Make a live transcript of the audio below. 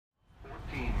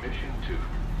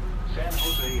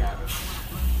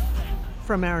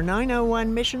From our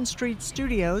 901 Mission Street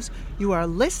studios, you are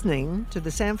listening to the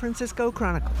San Francisco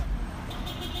Chronicle.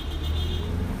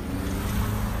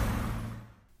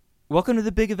 Welcome to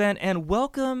the big event, and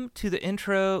welcome to the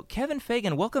intro. Kevin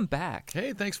Fagan, welcome back.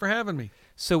 Hey, thanks for having me.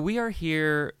 So we are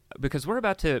here because we're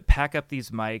about to pack up these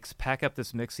mics, pack up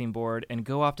this mixing board, and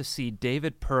go off to see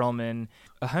David Perlman,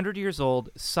 100 years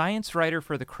old, science writer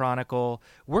for the Chronicle,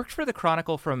 worked for the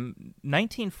Chronicle from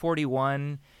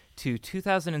 1941 to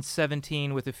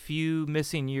 2017 with a few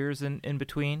missing years in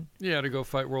between. Yeah, to go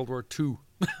fight World War II.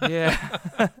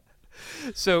 Yeah.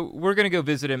 So we're going to go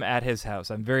visit him at his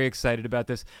house. I'm very excited about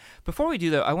this. Before we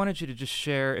do, though, I wanted you to just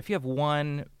share, if you have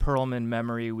one Perlman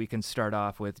memory we can start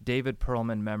off with. David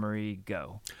Perlman memory,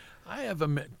 go. I have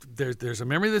there's a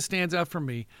memory that stands out for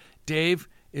me. Dave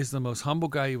is the most humble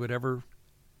guy you would ever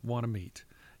want to meet.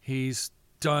 He's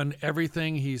done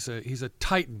everything. He's a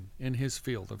titan in his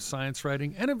field of science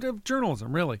writing and of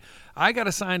journalism, really. I got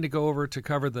assigned to go over to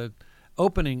cover the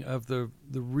opening of the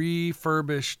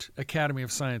refurbished Academy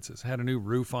of Sciences. Had a new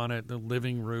roof on it, the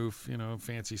living roof,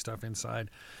 fancy stuff inside.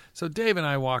 So Dave and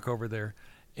I walk over there,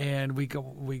 and we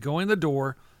go in the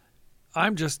door.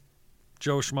 I'm just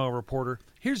Joe Schmo reporter.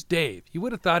 Here's Dave. You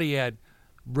would have thought he had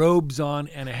robes on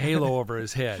and a halo over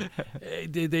his head.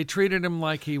 They treated him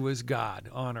like he was God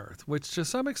on earth, which to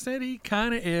some extent he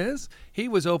kind of is. He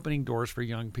was opening doors for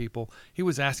young people. He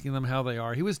was asking them how they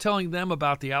are. He was telling them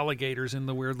about the alligators in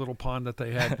the weird little pond that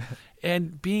they had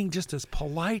and being just as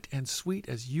polite and sweet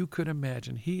as you could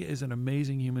imagine. He is an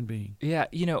amazing human being. Yeah,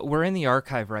 we're in the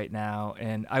archive right now,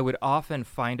 and I would often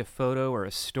find a photo or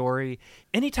a story.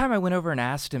 Anytime I went over and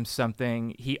asked him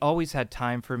something, he always had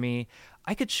time for me.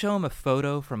 I could show him a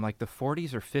photo from like the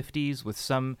 40s or 50s with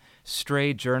some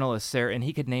stray journalist there, and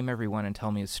he could name everyone and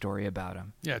tell me a story about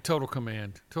him. Yeah, total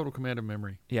command of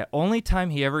memory. Yeah, only time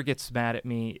he ever gets mad at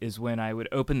me is when I would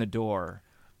open the door.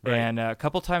 Right. And a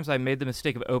couple times I made the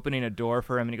mistake of opening a door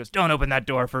for him, and he goes, "Don't open that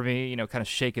door for me," kind of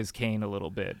shake his cane a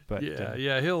little bit. But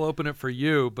yeah, he'll open it for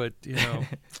you, but yeah.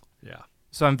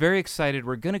 So I'm very excited.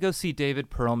 We're going to go see David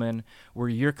Perlman. We're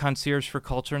your concierge for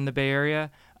culture in the Bay Area.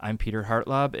 I'm Peter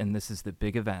Hartlaub, and this is The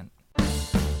Big Event.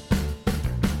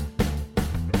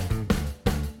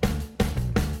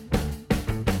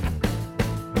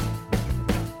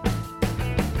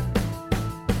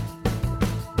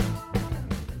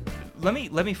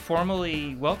 Let me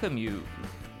formally welcome you.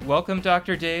 Welcome,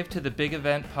 Dr. Dave, to The Big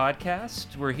Event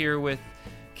podcast. We're here with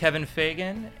Kevin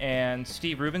Fagan and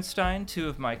Steve Rubenstein, two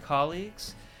of my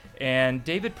colleagues. And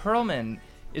David Perlman,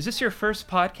 is this your first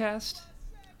podcast?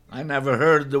 I never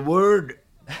heard the word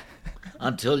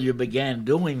until you began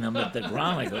doing them at the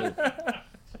Chronicle.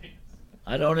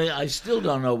 I still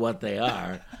don't know what they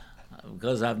are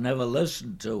because I've never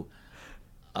listened to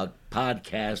a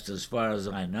podcast as far as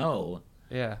I know.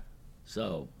 Yeah.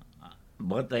 So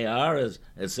what they are is,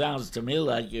 it sounds to me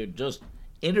like you're just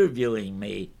interviewing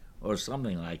me or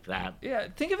something like that. Yeah,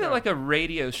 think of it like a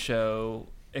radio show,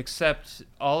 except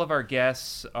all of our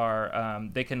guests are,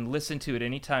 they can listen to it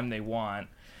anytime they want.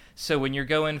 So when you're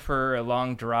going for a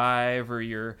long drive or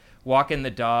you're walking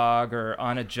the dog or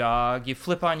on a jog, you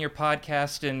flip on your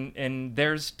podcast and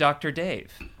there's Dr.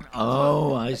 Dave.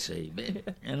 Oh, I see.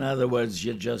 In other words,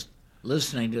 you're just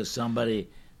listening to somebody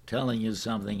telling you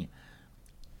something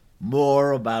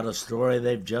more about a story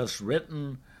they've just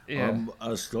written or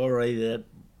a story that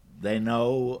they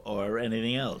know or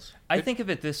anything else. I think of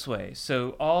it this way.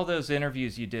 So all those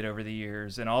interviews you did over the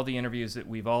years and all the interviews that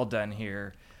we've all done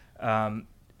here,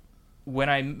 when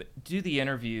I do the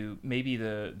interview, maybe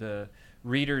the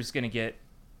reader's going to get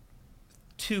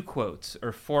 2 quotes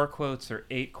or 4 quotes or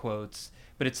 8 quotes,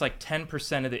 but it's like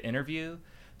 10% of the interview.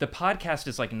 The podcast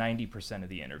is like 90% of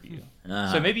the interview.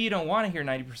 So maybe you don't want to hear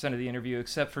 90% of the interview,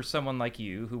 except for someone like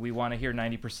you, who we want to hear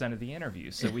 90% of the interview.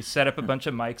 So we set up a bunch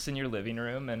of mics in your living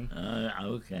room, and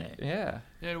okay. Yeah.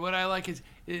 And what I like is,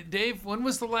 Dave, when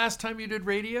was the last time you did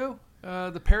radio?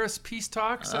 The Paris Peace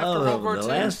Talks after World War II? The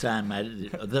last time I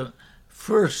did, the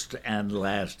first and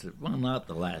last, well, not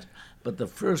the last, but the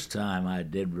first time I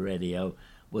did radio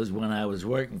was when I was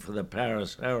working for the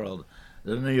Paris Herald,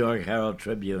 the New York Herald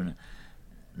Tribune,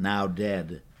 now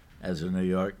dead as a New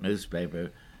York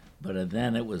newspaper, but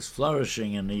then it was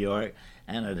flourishing in New York,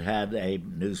 and it had a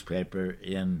newspaper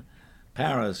in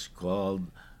Paris called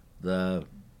the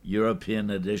European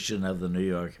edition of the New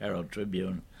York Herald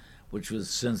Tribune, which has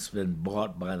since been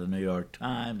bought by the New York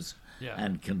Times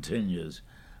and continues.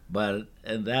 But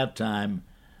at that time,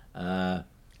 I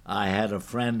had a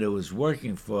friend who was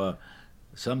working for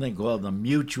something called the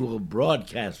Mutual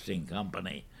Broadcasting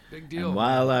Company. Big deal. And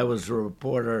while I was a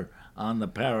reporter on the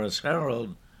Paris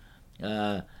Herald,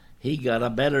 he got a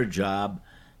better job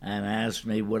and asked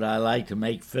me, would I like to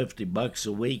make $50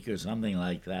 a week or something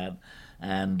like that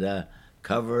and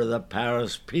cover the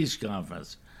Paris Peace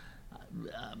Conference.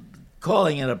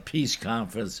 Calling it a peace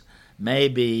conference may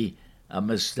be a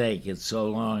mistake. It's so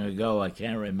long ago I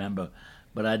can't remember.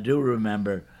 But I do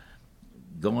remember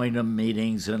going to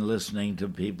meetings and listening to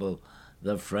people,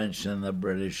 the French and the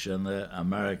British and the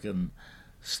American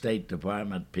State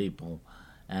Department people,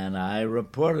 and I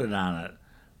reported on it,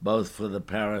 both for the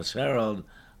Paris Herald,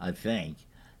 I think,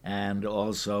 and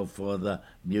also for the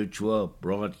Mutual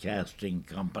Broadcasting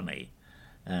Company.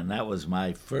 And that was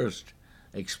my first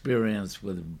experience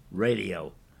with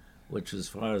radio, which, as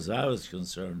far as I was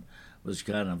concerned, was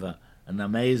kind of an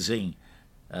amazing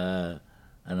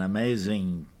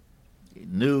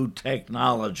new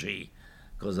technology,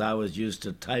 because I was used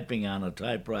to typing on a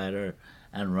typewriter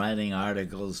and writing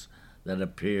articles that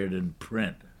appeared in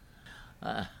print.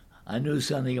 I knew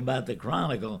something about the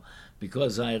Chronicle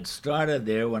because I had started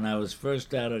there when I was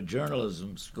first out of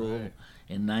journalism school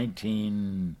in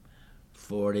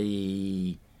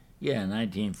 1940. Yeah,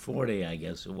 1940, I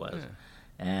guess it was. Yeah.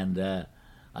 And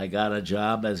I got a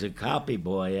job as a copy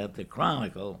boy at the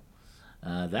Chronicle.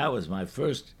 That was my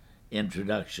first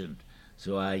introduction.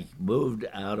 So I moved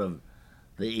out of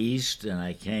the East and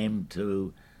I came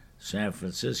to San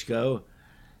Francisco,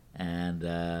 and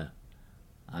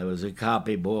I was a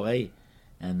copy boy.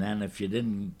 And then if you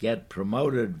didn't get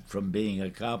promoted from being a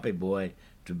copy boy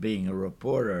to being a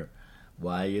reporter,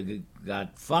 why, you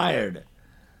got fired.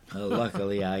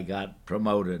 Luckily, I got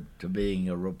promoted to being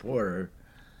a reporter,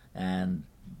 and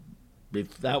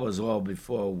that was all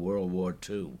before World War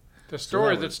II. The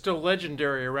story that's still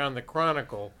legendary around the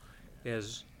Chronicle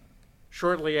is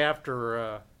shortly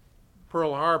after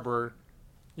Pearl Harbor,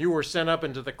 you were sent up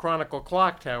into the Chronicle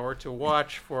clock tower to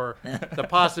watch for the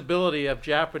possibility of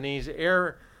Japanese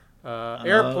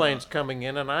airplanes coming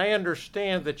in, and I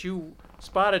understand that you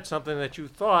spotted something that you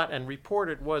thought and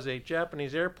reported was a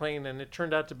Japanese airplane, and it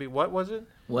turned out to be, what was it?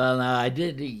 Well, now,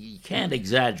 you can't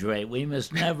exaggerate. We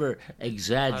must never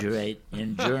exaggerate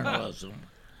in journalism.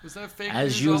 Was that fake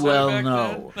as news you well back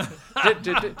know.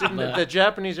 Didn't the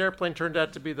Japanese airplane turned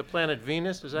out to be the planet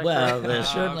Venus? Is that well, correct? There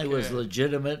certainly was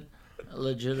legitimate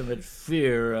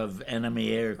fear of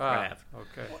enemy aircraft.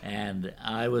 Okay. And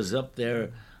I was up there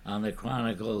on the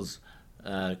Chronicle's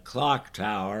clock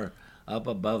tower up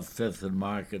above 5th and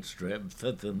Market Strip,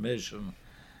 5th and Mission,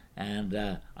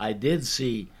 and I did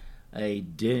see a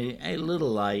little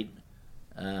light,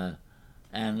 and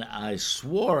I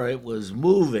swore it was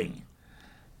moving.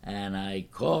 And I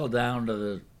called down to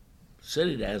the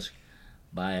city desk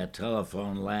by a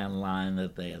telephone landline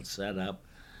that they had set up,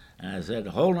 and I said,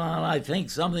 hold on, I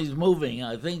think something's moving.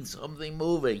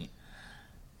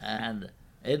 And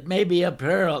it may be a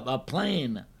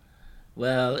plane.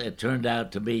 Well, it turned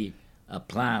out to be a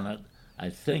planet.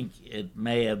 I think it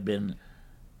may have been,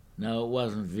 no, it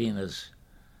wasn't Venus.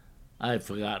 I've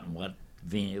forgotten what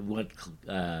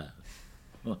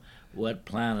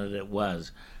planet it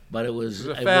was. But it was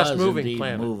a fast-moving indeed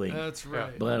planet. Moving. That's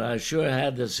right. But I sure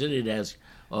had the city desk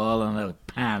all in a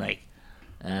panic.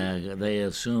 They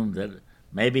assumed that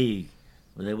maybe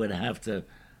they would have to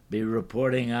be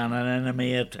reporting on an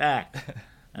enemy attack.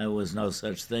 There was no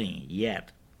such thing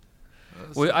yet.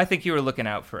 Well, I think you were looking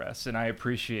out for us, and I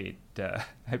appreciate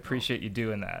you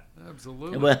doing that.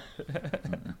 Absolutely. Well,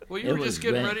 you were just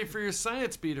getting ready for your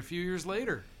science beat a few years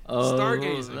later.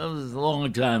 Stargazing. That was a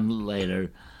long time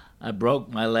later. I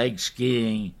broke my leg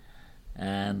skiing,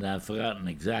 and I've forgotten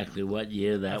exactly what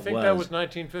year that was. I think that was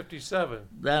 1957.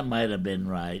 That might have been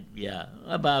right, yeah,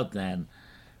 about then.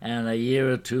 And a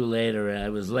year or two later, I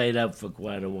was laid up for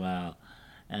quite a while.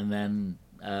 And then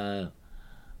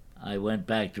I went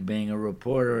back to being a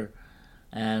reporter,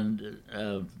 and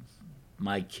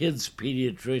my kid's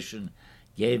pediatrician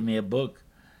gave me a book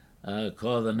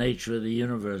called The Nature of the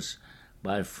Universe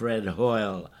by Fred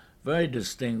Hoyle, very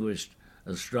distinguished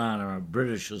astronomer,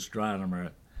 British astronomer.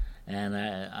 And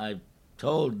I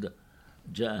told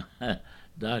Dr.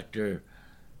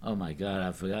 Oh my God,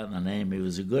 I've forgotten the name. He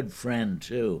was a good friend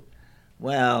too.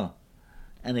 Well,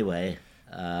 anyway,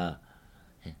 I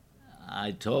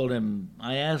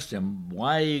asked him,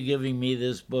 why are you giving me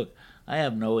this book? I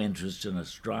have no interest in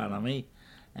astronomy.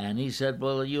 And he said,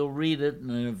 well, you'll read it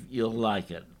and you'll like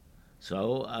it.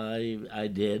 So I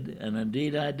did, and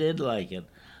indeed I did like it.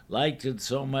 Liked it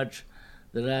so much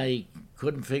that I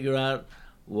couldn't figure out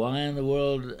what in the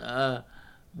world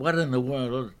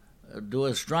do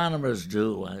astronomers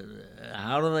do?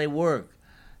 How do they work?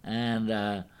 And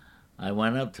I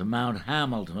went up to Mount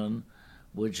Hamilton,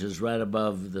 which is right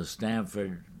above the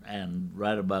Stanford and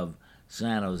right above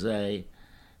San Jose,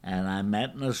 and I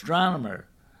met an astronomer.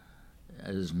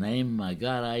 His name, my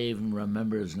God, I even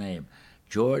remember his name,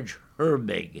 George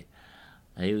Herbig.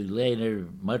 He later,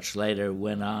 much later,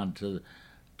 went on to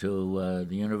the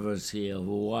University of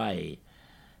Hawaii.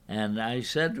 And I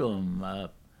said to him,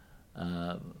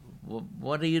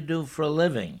 what do you do for a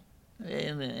living?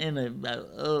 In a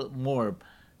more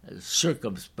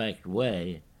circumspect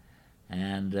way.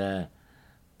 And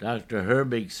Dr.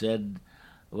 Herbig said,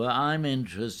 well, I'm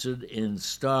interested in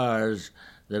stars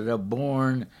that are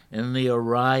born in the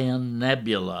Orion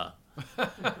Nebula.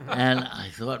 And I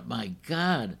thought, my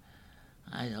God,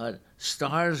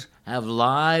 stars have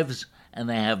lives and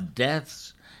they have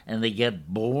deaths and they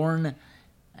get born.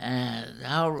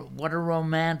 What a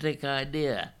romantic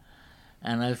idea.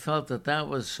 And I felt that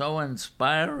was so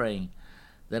inspiring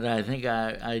that I think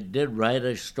I did write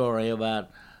a story about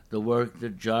the work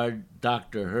that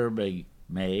Dr. Herbig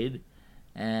made,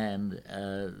 and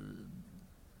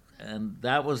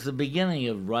that was the beginning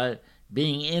of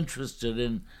being interested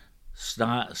in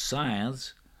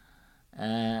science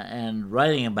and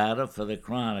writing about it for the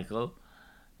Chronicle.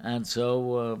 And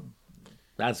so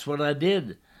that's what I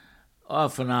did,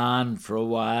 off and on for a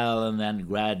while, and then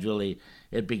gradually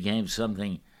it became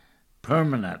something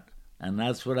permanent. And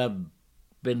that's what I've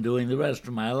been doing the rest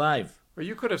of my life. Well,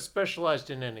 you could have specialized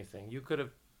in anything. You could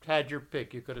have had your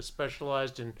pick. You could have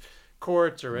specialized in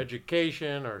courts or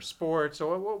education or sports.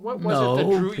 So what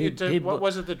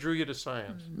was it that drew you to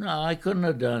science? No, I couldn't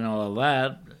have done all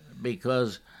that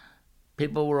because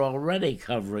people were already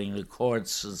covering the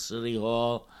courts at City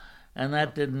Hall, and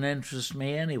that didn't interest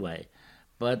me anyway.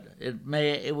 But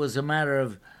it was a matter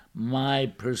of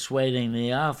my persuading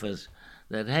the office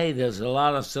that, hey, there's a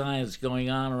lot of science going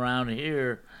on around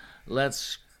here.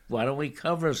 Why don't we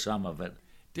cover some of it?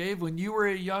 Dave, when you were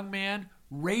a young man,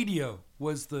 radio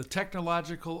was the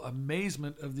technological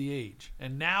amazement of the age.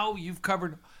 And now you've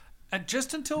covered, and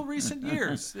just until recent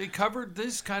years, they covered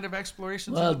this kind of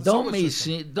explorations. Well, don't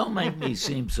make me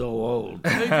seem so old.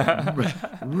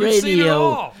 Radio seen it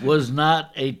all. was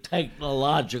not a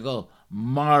technological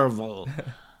marvel.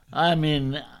 I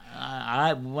mean, when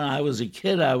I was a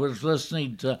kid, I was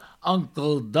listening to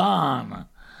Uncle Don.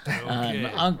 Okay.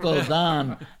 Uncle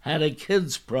Don had a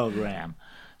kids program,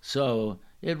 so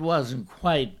it wasn't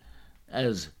quite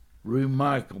as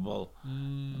remarkable,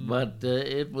 but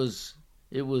it was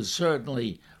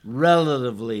certainly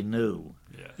relatively new.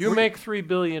 You make 3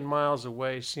 billion miles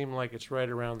away seem like it's right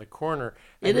around the corner.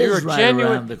 It is right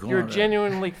around the corner. You're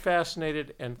genuinely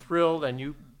fascinated and thrilled, and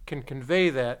you can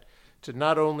convey that to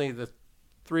not only the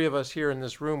three of us here in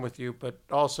this room with you, but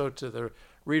also to the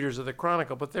readers of the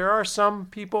Chronicle. But there are some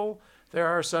people, there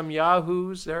are some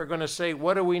yahoos that are going to say,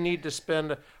 what do we need to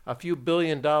spend a few $1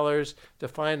 billion to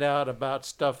find out about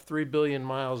stuff 3 billion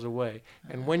miles away?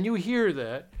 And when you hear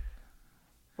that,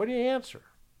 what do you answer?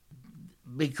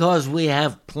 Because we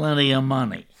have plenty of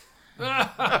money.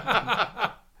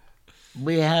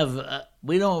 We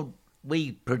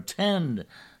pretend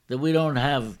that we don't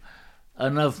have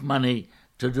enough money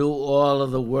to do all of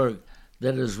the work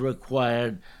that is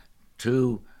required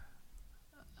to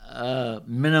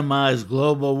minimize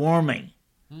global warming.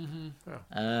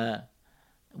 Mm-hmm.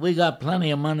 We got plenty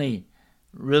of money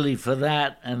really for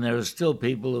that, and there are still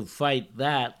people who fight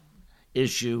that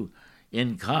issue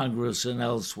in Congress and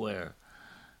elsewhere.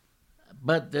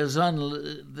 But there's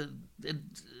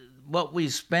what we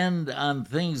spend on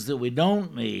things that we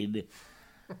don't need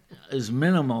is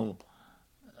minimal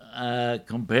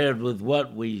compared with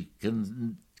what we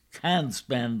can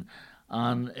spend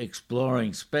on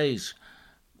exploring space,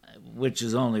 which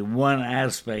is only one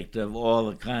aspect of all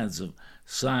the kinds of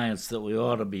science that we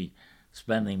ought to be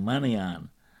spending money on.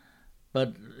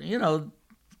 But,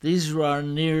 these are our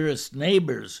nearest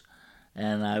neighbors,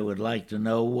 and I would like to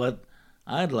know what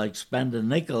I'd like to spend a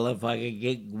nickel if I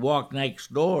could walk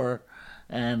next door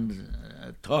and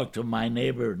talk to my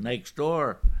neighbor next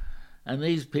door. And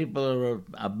these people are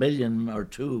a billion or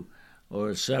two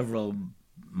or several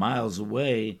miles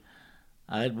away.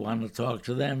 I'd want to talk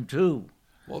to them too.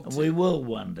 Well, we will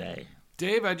one day.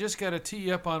 Dave, I just got to tee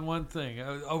you up on one thing.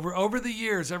 Over the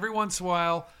years, every once in a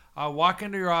while, I'll walk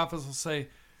into your office and say,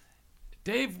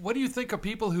 Dave, what do you think of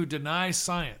people who deny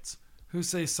science, who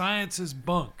say science is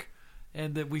bunk,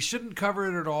 and that we shouldn't cover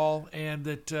it at all, and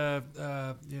that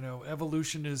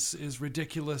evolution is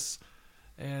ridiculous,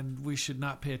 and we should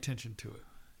not pay attention to it?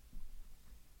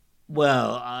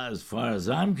 Well, as far as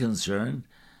I'm concerned,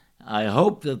 I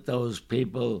hope that those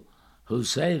people who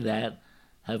say that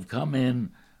have come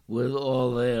in with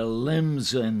all their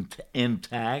limbs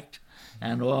intact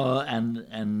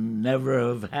and never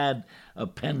have had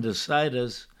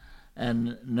appendicitis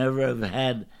and never have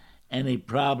had any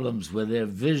problems with their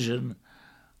vision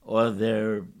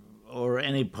or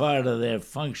any part of their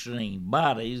functioning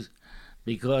bodies,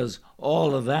 because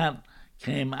all of that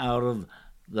came out of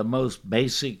the most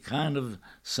basic kind of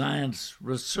science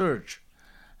research.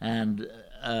 And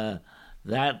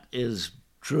that is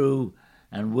true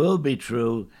and will be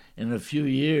true in a few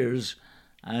years,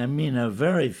 I mean a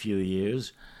very few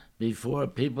years, before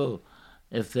people,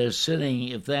 if they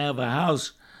have a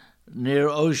house near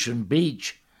Ocean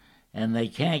Beach and they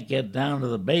can't get down to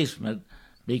the basement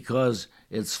because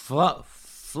it's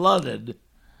flooded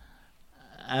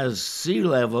as sea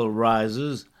level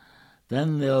rises,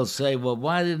 then they'll say, well,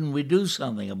 why didn't we do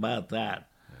something about that?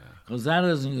 Because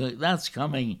that's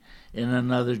coming in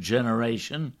another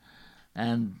generation,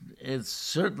 and it's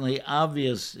certainly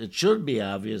obvious, it should be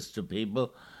obvious to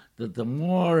people, that the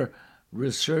more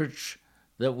research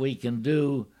that we can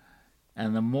do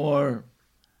and the more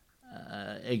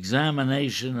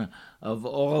examination of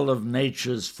all of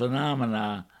nature's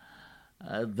phenomena,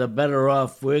 the better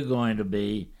off we're going to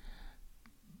be,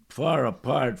 far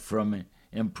apart from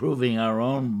improving our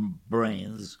own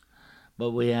brains.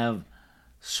 But we have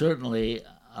certainly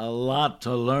a lot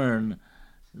to learn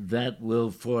that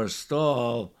will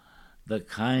forestall the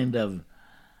kind of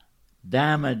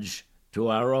damage to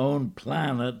our own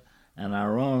planet and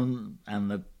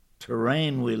the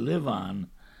terrain we live on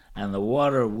and the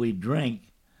water we drink.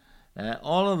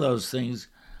 All of those things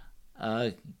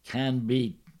can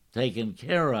be taken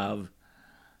care of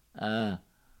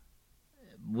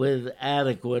with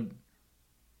adequate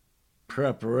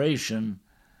preparation,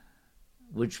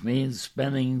 which means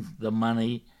spending the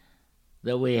money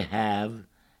that we have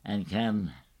and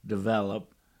can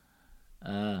develop,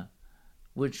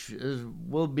 which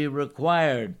will be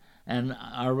required and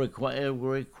are required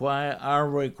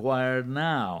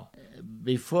now.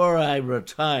 Before I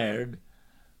retired,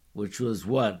 which was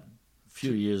a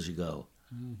few years ago,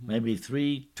 maybe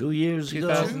 2 years ago?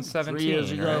 2017. 3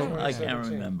 years ago? Right? I can't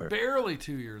remember. Barely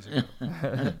 2 years ago.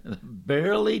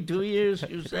 Barely 2 years,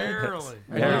 you said? Barely.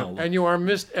 Wow. And you are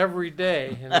missed every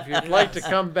day. And if you'd like to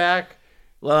come back,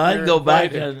 Well, I'd you're go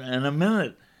back invited. in a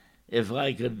minute if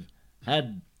I could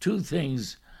had two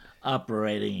things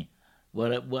operating.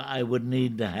 What I would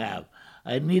need to have,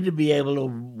 I'd need to be able to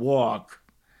walk,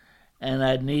 and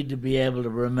I'd need to be able to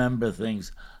remember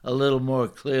things a little more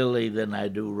clearly than I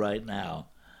do right now.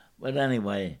 But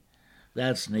anyway,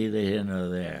 that's neither here nor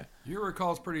there. Your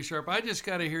recall's pretty sharp. I just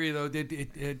got to hear you, though.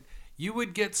 You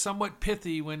would get somewhat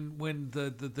pithy when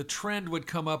the trend would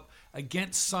come up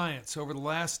against science. Over the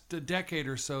last decade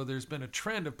or so, there's been a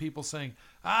trend of people saying,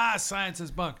 science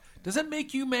is bunk. Does it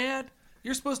make you mad?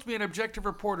 You're supposed to be an objective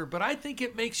reporter, but I think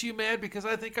it makes you mad because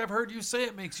I think I've heard you say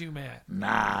it makes you mad. Nah,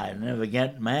 I never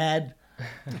get mad.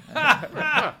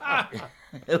 I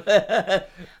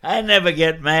never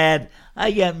get mad. I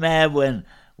get mad when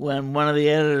one of the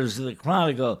editors of the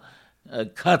Chronicle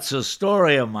cuts a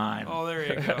story of mine. Oh, there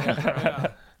you go.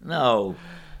 Yeah. No,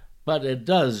 but it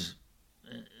does.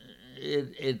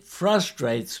 It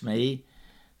frustrates me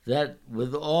that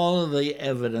with all of the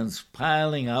evidence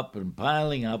piling up and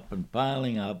piling up and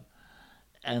piling up,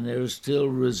 and there's still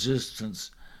resistance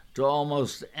to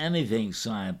almost anything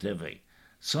scientific.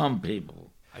 Some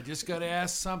people. I just got to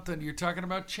ask something. You're talking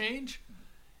about change?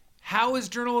 How is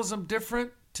journalism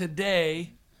different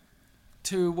today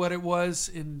to what it was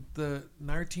in the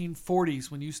 1940s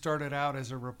when you started out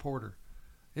as a reporter?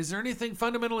 Is there anything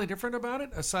fundamentally different about it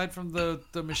aside from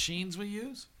the machines we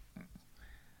use?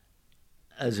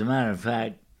 As a matter of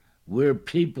fact, we're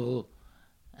people,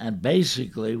 and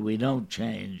basically we don't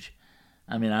change.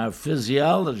 I mean, our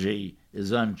physiology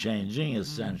is unchanging,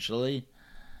 essentially.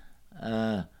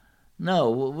 No,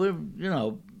 we're,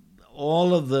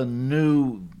 all of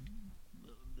the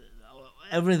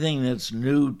everything that's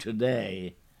new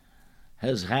today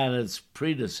has had its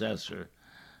predecessor.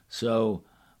 So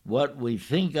what we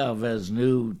think of as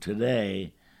new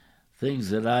today, things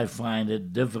that I find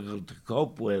it difficult to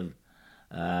cope with,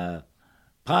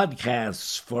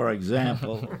 podcasts, for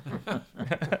example.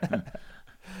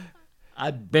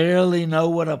 I barely know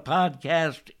what a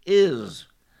podcast is,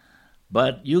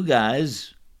 but you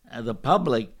guys, the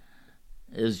public,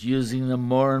 is using them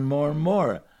more and more and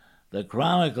more. The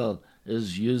Chronicle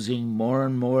is using more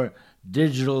and more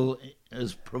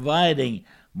is providing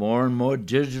more and more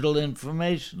digital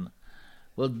information.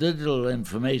 Well, digital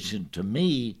information to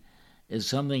me is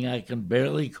something I can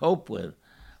barely cope with,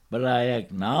 but I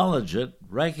acknowledge it,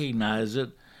 recognize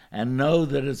it, and know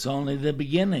that it's only the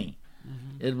beginning.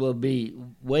 Mm-hmm. It will be,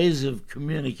 ways of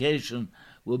communication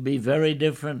will be very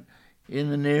different in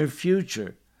the near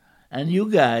future. And you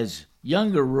guys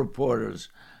younger reporters,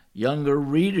 younger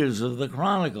readers of the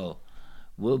Chronicle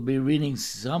will be reading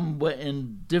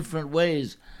in different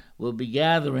ways, will be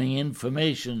gathering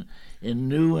information in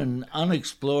new and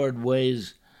unexplored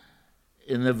ways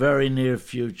in the very near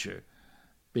future,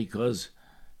 because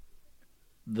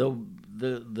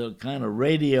the kind of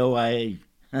radio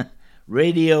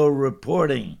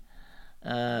reporting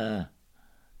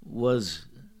was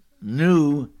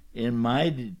new in my,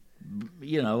 in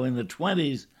the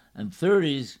 20s and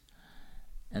 30s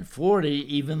and 40,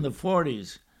 even the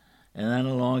 40s. And then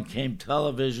along came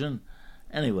television.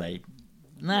 Anyway,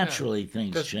 naturally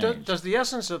things change. Does the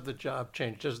essence of the job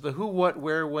change? Does the who, what,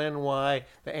 where, when, why,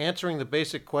 the answering the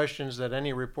basic questions that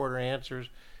any reporter answers,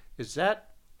 does that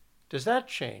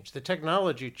change? The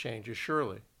technology changes,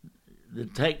 surely. The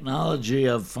technology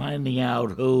of finding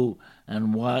out who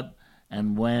and what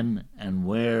and when and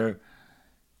where,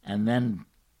 and then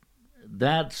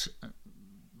that's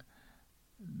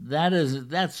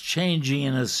changing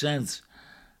in a sense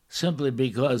simply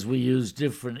because we use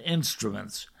different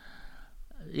instruments.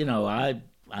 I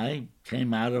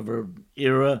came out of an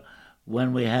era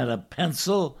when we had a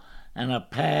pencil and a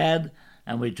pad,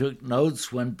 and we took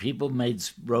notes when people made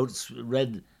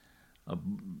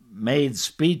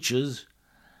speeches,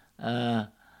 and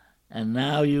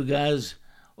now you guys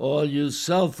all use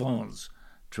cell phones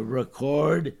to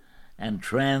record and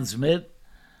transmit,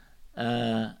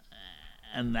 and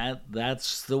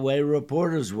that's the way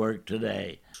reporters work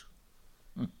today.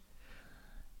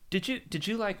 Did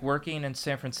you like working in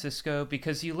San Francisco?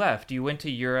 Because you left, you went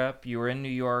to Europe, you were in New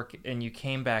York, and you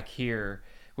came back here.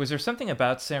 Was there something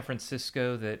about San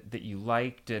Francisco that you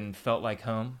liked and felt like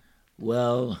home?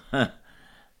 Well, I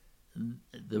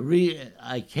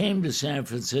came to San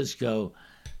Francisco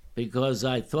because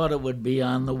I thought it would be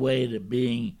on the way to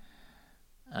being,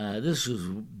 this was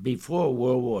before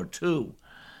World War II,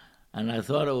 and I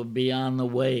thought it would be on the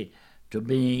way to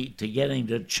getting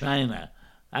to China.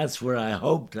 That's where I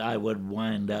hoped I would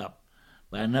wind up,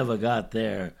 but I never got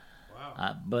there.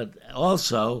 Wow. But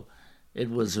also, it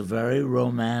was a very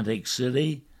romantic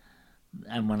city,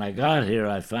 and when I got here,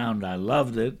 I found I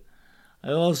loved it.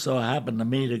 I also happened to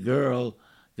meet a girl,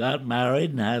 got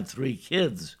married, and had 3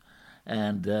 kids.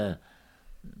 And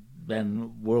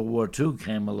then World War II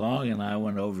came along, and I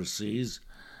went overseas.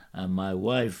 And my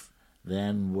wife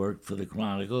then worked for the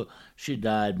Chronicle. She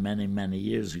died many, many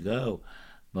years ago.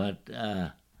 But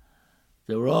there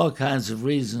were all kinds of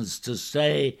reasons to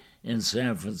stay in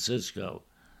San Francisco.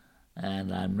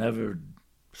 And I'm never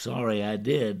sorry I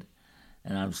did.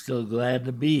 And I'm still glad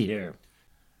to be here.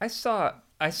 I saw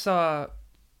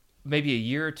maybe a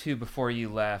year or two before you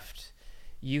left,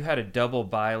 you had a double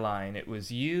byline. It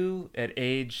was you at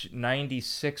age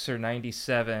 96 or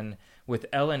 97 with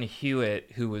Ellen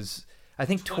Hewitt, who was, I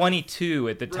think, 22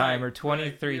 at the time, or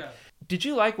 23. Right, yeah. Did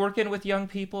you like working with young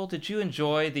people? Did you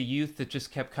enjoy the youth that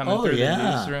just kept coming through the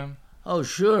newsroom? Oh,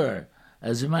 sure.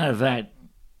 As a matter of fact,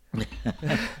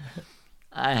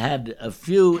 I had a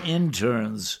few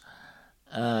interns.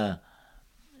 There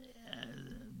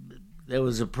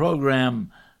was a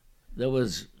program that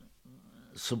was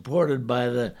supported by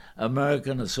the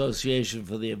American Association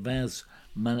for the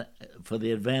Advancement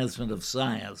of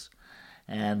Science,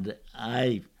 and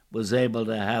I was able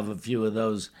to have a few of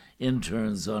those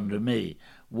interns under me,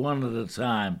 one at a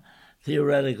time,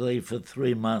 theoretically for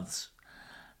 3 months.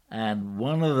 And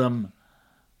one of them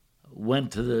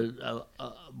went to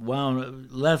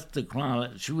left the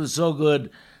Chronicle. She was so good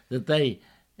that they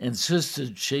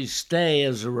insisted she stay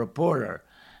as a reporter.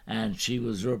 And she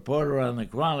was a reporter on the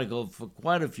Chronicle for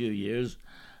quite a few years,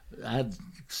 had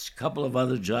a couple of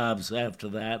other jobs after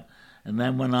that, and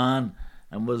then went on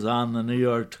and was on the New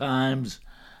York Times,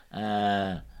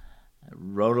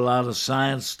 wrote a lot of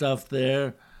science stuff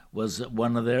there, was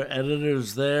one of their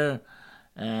editors there,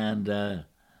 and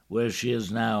where she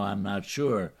is now, I'm not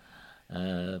sure.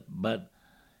 But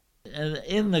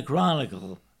in the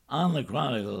Chronicle, on the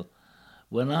Chronicle,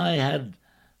 when I had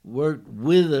worked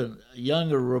with a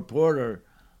younger reporter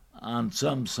on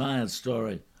some science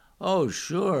story, oh,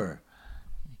 sure.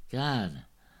 God,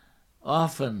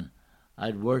 often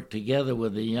I'd work together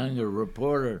with a younger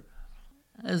reporter.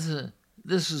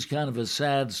 This is kind of a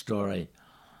sad story.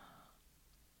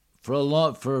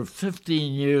 For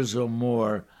 15 years or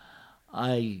more,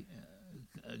 I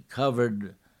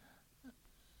covered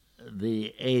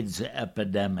the AIDS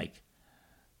epidemic,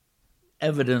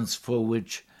 evidence for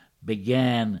which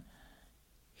began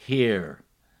here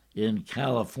in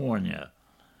California.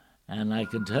 And I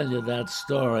can tell you that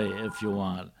story if you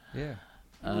want. Yeah.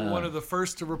 One of the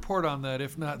first to report on that,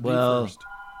 if not the first.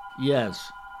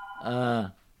 Yes.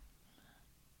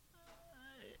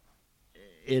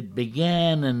 it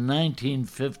began in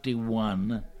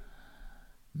 1951,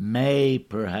 May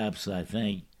perhaps, I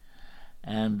think,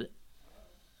 and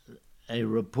a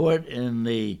report in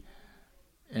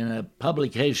a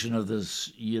publication of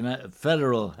this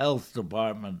Federal Health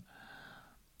Department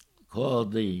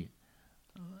called the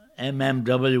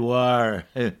MMWR,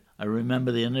 I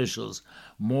remember the initials,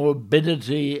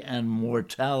 Morbidity and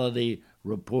Mortality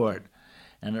Report.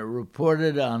 And it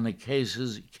reported on the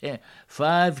cases,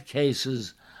 5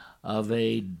 cases of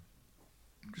a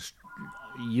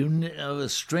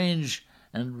strange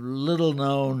and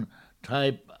little-known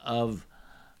type of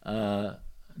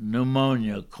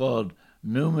pneumonia called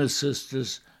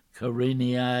Pneumocystis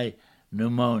carinii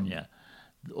pneumonia.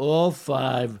 All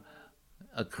 5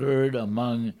 occurred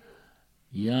among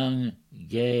young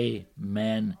gay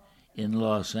men in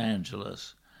Los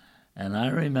Angeles. And I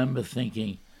remember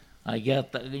thinking, I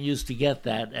used to get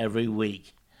that every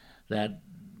week, that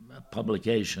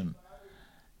publication.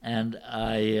 And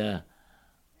I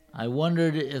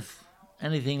wondered if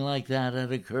anything like that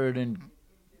had occurred in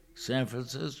San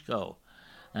Francisco.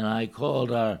 And I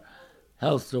called our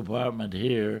health department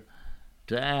here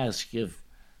to ask if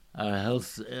our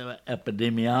health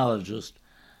epidemiologist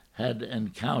had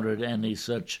encountered any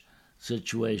such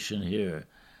situation here.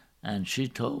 And she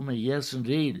told me, yes,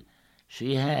 indeed,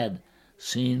 she had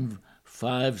seen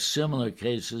 5 similar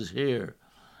cases here.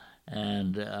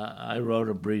 And I wrote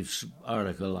a brief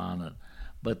article on it.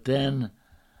 But then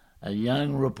a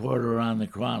young reporter on the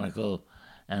Chronicle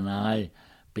and I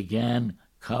began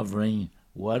covering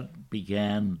what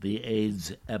began the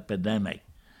AIDS epidemic.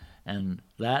 And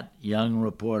that young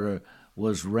reporter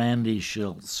was Randy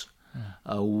Schultz,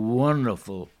 a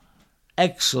wonderful,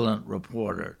 excellent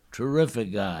reporter,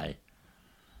 terrific guy.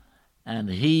 And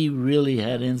he really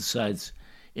had insights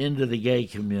into the gay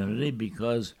community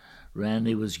because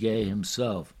Randy was gay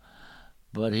himself.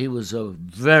 But he was a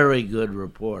very good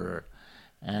reporter.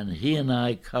 And he and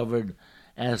I covered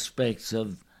aspects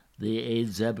of the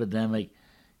AIDS epidemic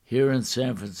here in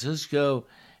San Francisco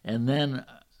and then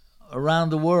around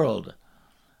the world.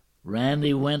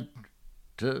 Randy went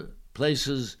to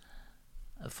places,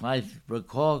 if I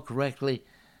recall correctly,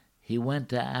 he went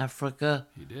to Africa.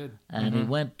 He did. And he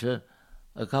went to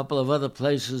a couple of other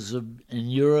places in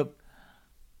Europe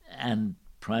and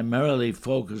primarily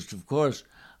focused, of course,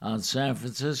 on San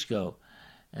Francisco.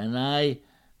 And I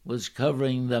was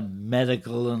covering the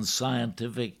medical and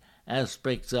scientific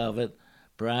aspects of it,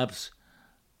 perhaps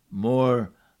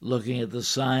more looking at the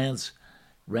science.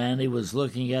 Randy was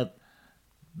looking at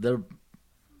the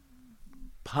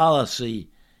policy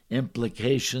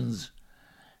implications,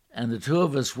 and the two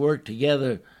of us worked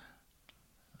together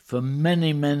for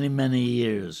many, many, many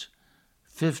years.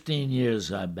 15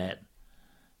 years, I bet.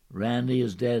 Randy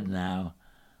is dead now.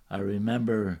 I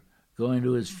remember going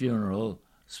to his funeral,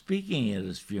 speaking at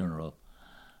his funeral,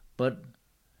 but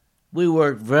we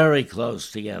worked very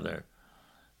close together.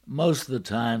 Most of the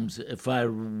times, if I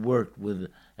worked with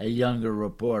a younger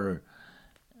reporter,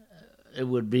 it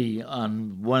would be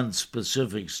on one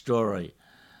specific story,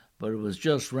 but it was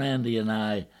just Randy and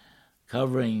I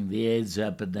covering the AIDS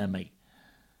epidemic.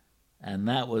 And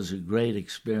that was a great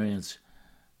experience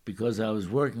because I was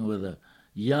working with a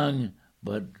young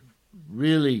but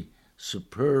really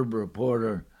superb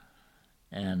reporter,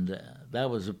 and that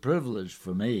was a privilege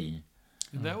for me.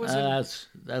 And that was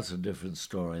that's a different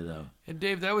story, though. And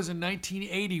Dave, that was in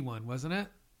 1981, wasn't it?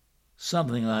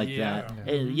 Something like Yeah.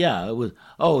 that. Yeah, it was.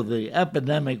 Oh, the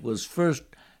epidemic was first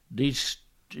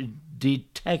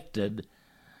detected,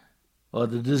 or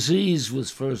the disease was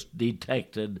first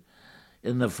detected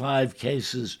in the 5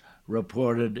 cases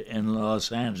reported in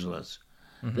Los Angeles.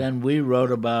 Then I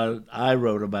wrote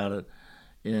about it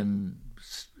in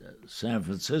San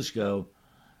Francisco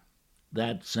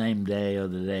that same day or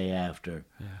the day after.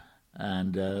 Yeah.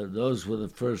 And those were the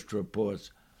first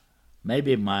reports.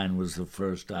 Maybe mine was the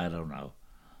first, I don't know.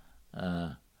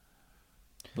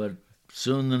 But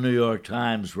soon the New York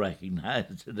Times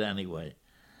recognized it anyway.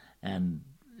 And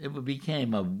it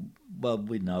became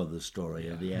we know the story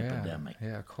of the epidemic.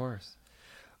 Yeah, of course.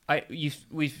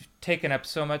 We've taken up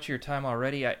so much of your time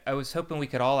already. I was hoping we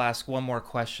could all ask one more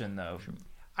question, though.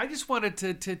 I just wanted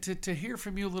to hear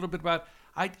from you a little bit about.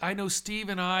 I know Steve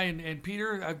and I and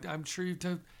Peter. I'm sure you've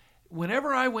done.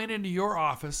 Whenever I went into your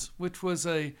office, which was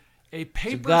a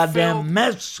paper goddamn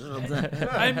mess.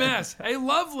 A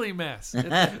lovely mess.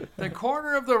 At the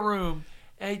corner of the room,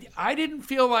 and I didn't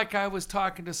feel like I was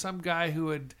talking to some guy who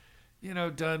had,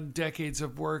 done decades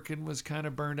of work and was kind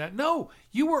of burned out. No,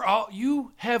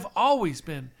 you have always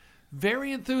been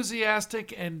very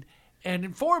enthusiastic and and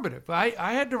informative. I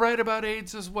had to write about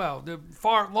AIDS as well,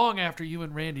 long after you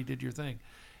and Randy did your thing.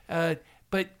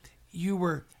 But you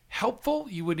were helpful.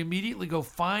 You would immediately go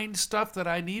find stuff that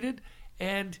I needed,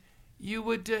 and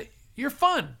you're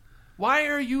fun. Why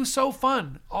are you so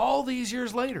fun all these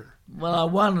years later? Well, I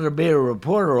wanted to be a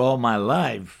reporter all my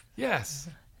life. Yes.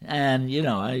 And,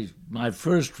 my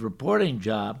first reporting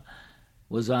job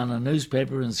was on a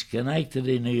newspaper in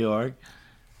Schenectady, New York.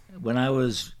 When I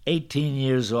was 18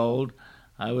 years old,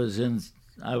 I was an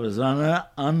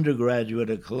undergraduate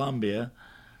at Columbia,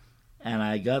 and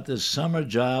I got this summer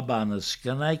job on the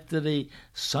Schenectady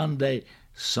Sunday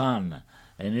Sun,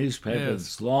 a newspaper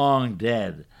that's long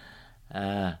dead.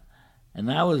 And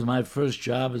that was my first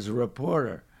job as a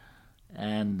reporter.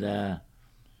 And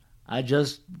I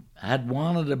just had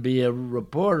wanted to be a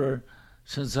reporter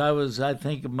since I was, I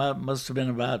think, must have been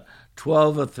about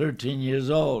 12 or 13 years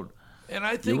old. And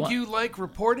I think you like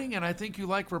reporting, and I think you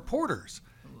like reporters.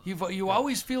 You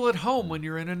always feel at home when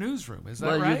you're in a newsroom. Is that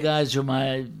right? Well, you guys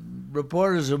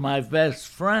reporters are my best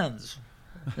friends.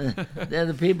 They're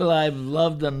the people I've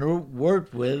loved and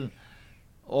worked with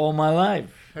all my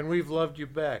life. And we've loved you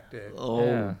back, Dave. Oh,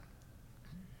 Yeah.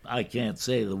 I can't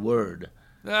say the word.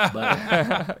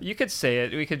 But You could say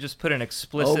it. We could just put an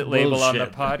explicit label on the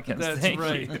bullshit. podcast. That's Thank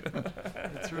right. you.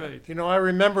 That's right. I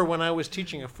remember when I was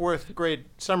teaching a fourth grade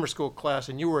summer school class,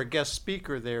 and you were a guest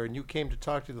speaker there, and you came to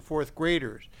talk to the fourth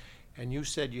graders, and you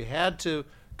said you had to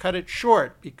cut it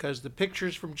short because the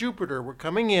pictures from Jupiter were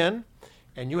coming in,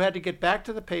 and you had to get back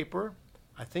to the paper.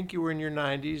 I think you were in your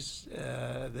 90s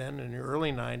then, in your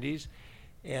early 90s,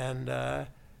 and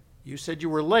you said you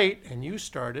were late, and you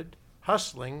started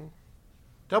hustling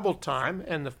double time,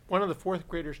 and one of the fourth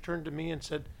graders turned to me and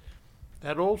said,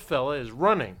 "That old fella is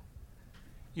running."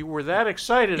 You were that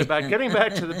excited about getting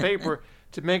back to the paper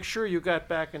to make sure you got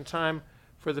back in time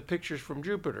for the pictures from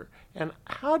Jupiter. And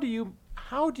how do you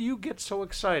get so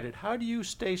excited? How do you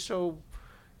stay so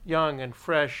young and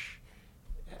fresh?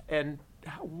 And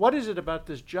what is it about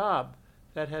this job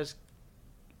that has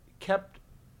kept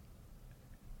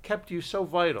you so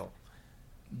vital?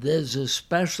 there's a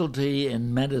specialty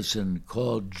in medicine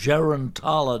called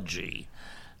gerontology,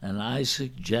 and I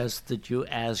suggest that you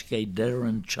ask a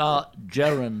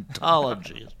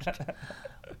gerontologist.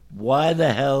 Why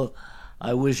the hell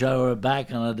I wish I were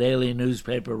back on a daily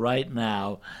newspaper right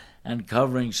now and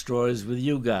covering stories with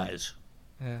you guys.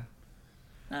 Yeah.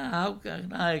 How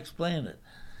can I explain it?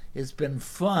 It's been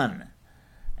fun,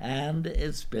 and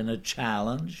it's been a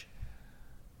challenge.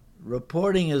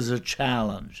 Reporting is a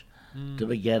challenge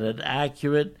to get it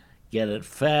accurate, get it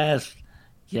fast,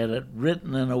 get it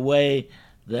written in a way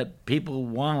that people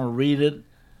want to read it,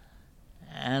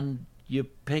 and you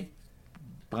pick,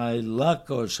 by luck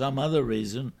or some other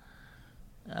reason,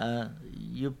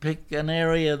 you pick an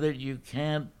area that you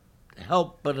can't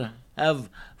help but have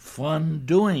fun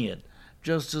doing it,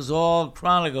 just as all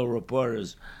Chronicle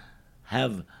reporters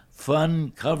have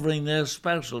fun covering their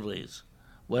specialties,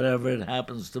 whatever it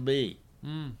happens to be.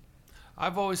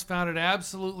 I've always found it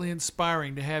absolutely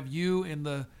inspiring to have you in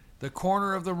the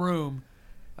corner of the room,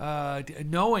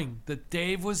 knowing that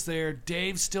Dave was there.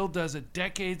 Dave still does it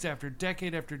decades after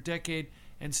decade after decade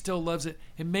and still loves it.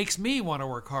 It makes me want to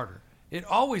work harder. It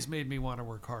always made me want to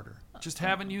work harder, just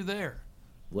having you there.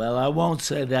 Well, I won't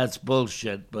say that's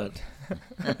bullshit, but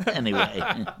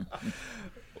anyway.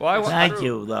 Well, Thank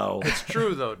you, though. It's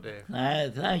true, though, Dave.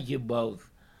 Thank you both.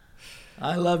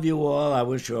 I love you all. I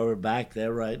wish I were back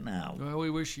there right now. Well,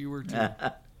 we wish you were too.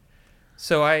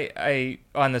 So I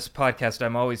on this podcast,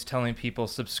 I'm always telling people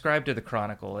subscribe to the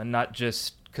Chronicle, and not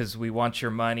just because we want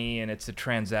your money and it's a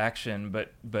transaction,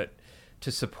 but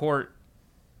to support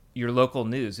your local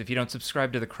news. If you don't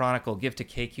subscribe to the Chronicle, give to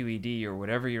KQED or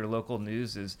whatever your local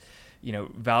news is.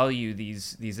 Value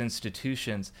these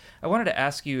institutions. I wanted to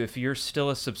ask you if you're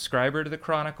still a subscriber to the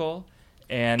Chronicle,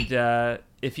 and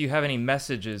if you have any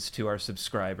messages to our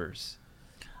subscribers.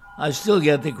 I still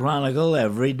get the Chronicle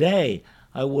every day.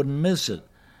 I wouldn't miss it.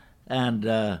 And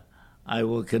I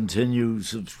will continue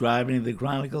subscribing to the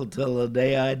Chronicle till the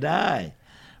day I die.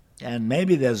 And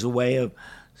maybe there's a way of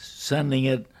sending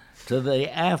it to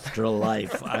the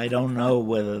afterlife. I don't know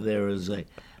whether there is a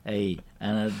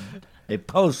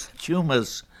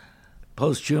posthumous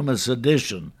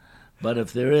edition, but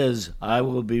if there is, I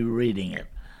will be reading it.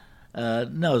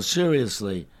 No,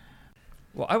 seriously.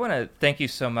 Well, I want to thank you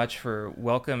so much for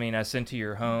welcoming us into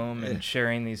your home and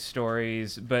sharing these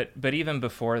stories. But even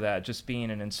before that, just being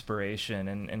an inspiration.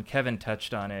 And Kevin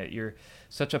touched on it. You're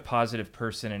such a positive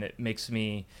person, and it makes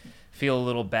me feel a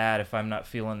little bad if I'm not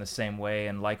feeling the same way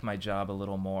and like my job a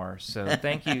little more. So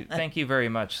thank you very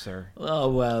much, sir. Oh,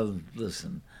 well,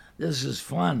 listen, This is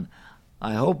fun.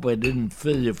 I hope I didn't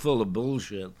fill you full of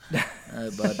bullshit.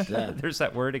 But There's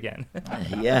that word again.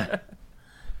 yeah.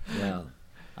 Well,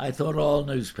 I thought all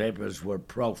newspapers were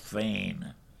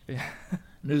profane.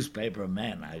 Newspaper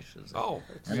men, I should say. Oh,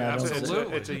 And I don't say-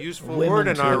 absolutely. It's a useful Women word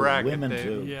in our too, racket, women Dave.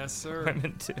 too. Yes, sir.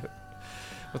 Women too. Well,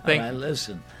 All thank right,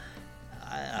 listen.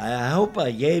 I hope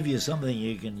I gave you something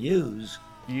you can use.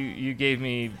 you gave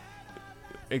me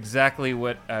exactly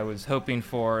what I was hoping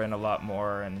for and a lot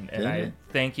more, and Did I you?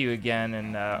 thank you again,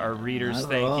 and our readers Not at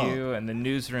thank all. you, and the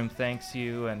newsroom thanks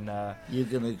you, and You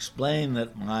can explain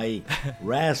that my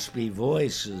raspy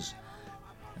voice is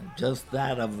just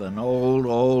that of an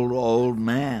old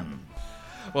man.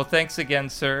 well, thanks again,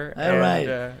 sir. All and,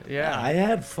 right. yeah, I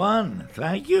had fun.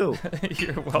 Thank you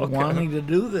you're for welcome, wanting to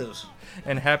do this.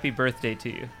 and happy birthday to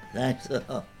you. Thanks.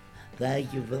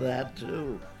 Thank you for that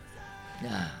too.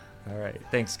 Yeah. All right,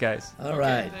 thanks, guys. All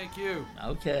right. Thank you.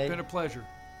 Okay. Been a pleasure.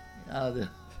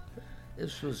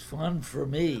 This was fun for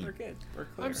me. good. We're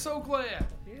clear. I'm so glad.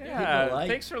 yeah. People like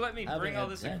Thanks for letting me having bring all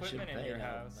this attention equipment in paid your out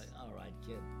of house. me. All right,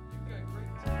 kid.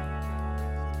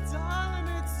 Darling,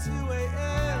 it's 2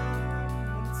 a.m.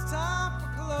 and it's time for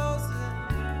closing.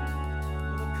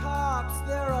 The cops,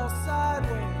 they're all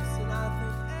sideways, and I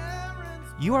think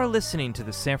Aaron's You are listening to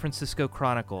the San Francisco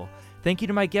Chronicle. Thank you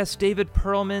to my guests David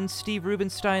Perlman, Steve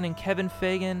Rubenstein, and Kevin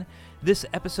Fagan. This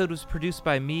episode was produced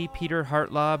by me, Peter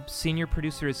Hartlaub. Senior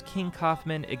producer is King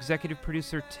Kaufman. Executive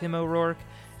producer Tim O'Rourke.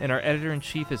 And our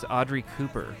editor-in-chief is Audrey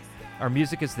Cooper. Our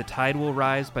music is The Tide Will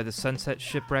Rise by the Sunset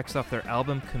Shipwrecks off their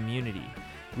album Community.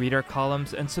 Read our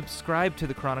columns and subscribe to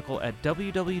the Chronicle at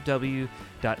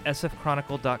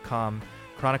www.sfchronicle.com.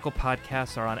 Chronicle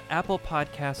podcasts are on Apple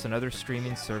Podcasts and other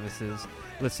streaming services.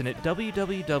 Listen at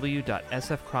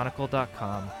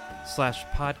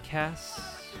www.sfchronicle.com/podcasts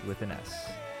with an S.